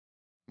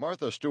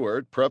Martha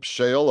Stewart preps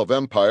sale of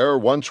empire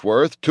once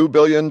worth $2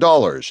 billion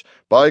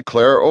by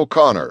Clare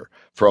O'Connor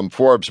from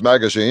Forbes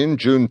magazine,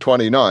 June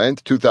 29,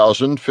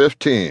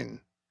 2015.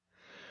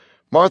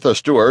 Martha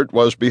Stewart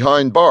was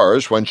behind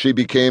bars when she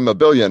became a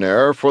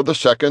billionaire for the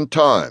second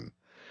time.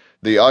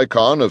 The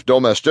icon of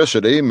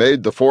domesticity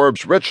made the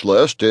Forbes Rich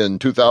List in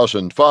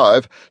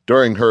 2005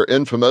 during her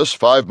infamous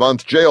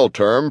 5-month jail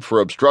term for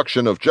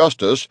obstruction of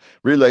justice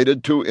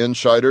related to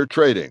insider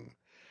trading.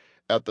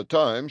 At the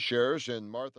time, shares in Martha